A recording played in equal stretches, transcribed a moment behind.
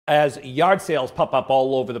As yard sales pop up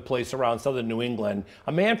all over the place around southern New England,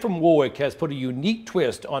 a man from Warwick has put a unique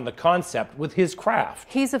twist on the concept with his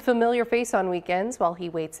craft. He's a familiar face on weekends while he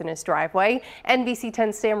waits in his driveway. NBC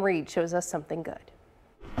 10's Sam Reed shows us something good.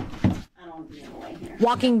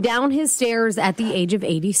 Walking down his stairs at the age of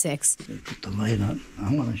 86. Put the light on.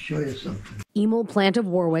 I want to show you something. Emile Plante of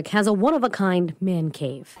Warwick has a one-of-a-kind man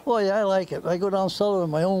cave. Boy, I like it. I go down cellar in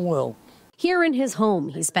my own will. Here in his home,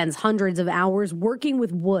 he spends hundreds of hours working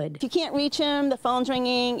with wood. If you can't reach him, the phone's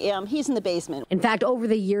ringing, he's in the basement. In fact, over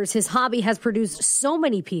the years, his hobby has produced so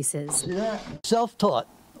many pieces. See that? Self-taught,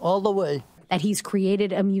 all the way. That he's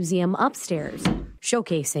created a museum upstairs,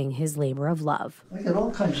 showcasing his labor of love. I got all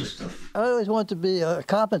kinds of stuff. I always wanted to be a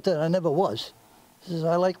carpenter, and I never was.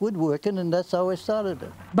 I like woodworking, and that's how I started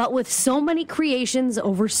it. But with so many creations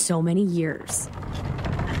over so many years,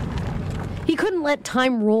 he couldn't let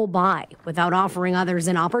time roll by without offering others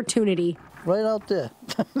an opportunity. Right out there.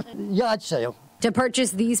 Yard sale. To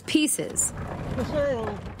purchase these pieces. For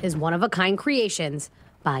sale. His one-of-a-kind creations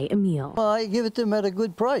by Emile. Well, I give it to him at a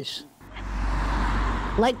good price.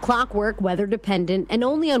 Like clockwork, weather dependent, and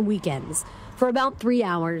only on weekends. For about 3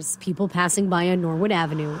 hours, people passing by on Norwood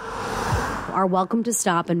Avenue are welcome to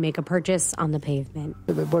stop and make a purchase on the pavement.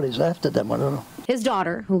 Everybody's after them, I don't know. His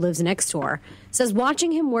daughter, who lives next door, says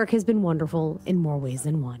watching him work has been wonderful in more ways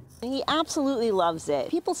than one. He absolutely loves it.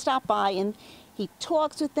 People stop by and he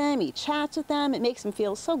talks with them, he chats with them. It makes him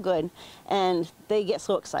feel so good, and they get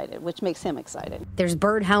so excited, which makes him excited. There's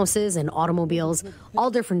birdhouses and automobiles,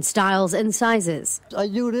 all different styles and sizes. I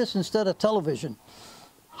do this instead of television.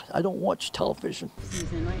 I don't watch television.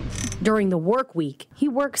 During the work week, he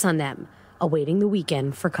works on them, awaiting the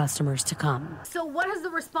weekend for customers to come. So what has the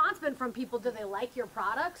response been from people? Do they like your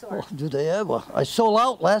products? Or? Oh, do they ever? I sold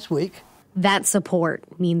out last week. That support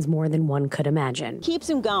means more than one could imagine. Keeps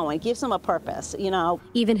him going, gives him a purpose,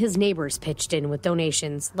 Even his neighbors pitched in with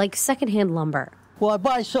donations, like secondhand lumber. Well, I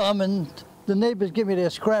buy some, and the neighbors give me their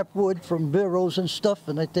scrap wood from bureaus and stuff,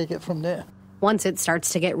 and I take it from there. Once it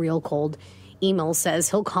starts to get real cold, Emile says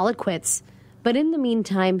he'll call it quits, but in the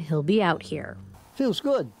meantime, he'll be out here. Feels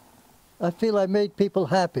good. I feel I made people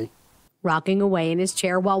happy. Rocking away in his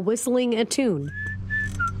chair while whistling a tune.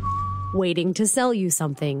 Waiting to sell you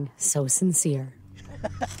something so sincere.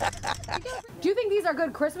 Do you think these are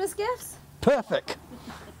good Christmas gifts? Perfect.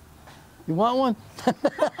 You want one?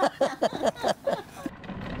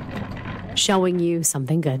 Showing you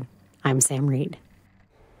something good. I'm Sam Reed.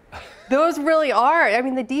 Those really are. I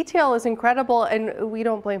mean, the detail is incredible, and we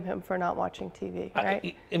don't blame him for not watching TV,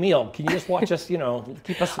 right? Emile, can you just watch us,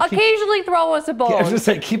 keep us... Occasionally throw us a bone. I was just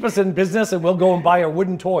saying, keep us in business and we'll go and buy a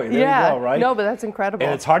wooden toy. There you go, right? No, but that's incredible.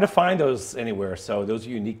 And it's hard to find those anywhere, so those are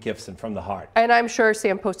unique gifts and from the heart. And I'm sure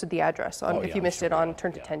Sam posted the address on if you missed it on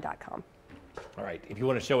turnto10.com. All right, if you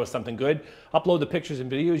want to show us something good, upload the pictures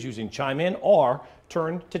and videos using Chime In or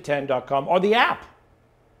turn to10.com or the app.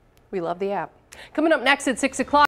 We love the app. Coming up next at 6 o'clock.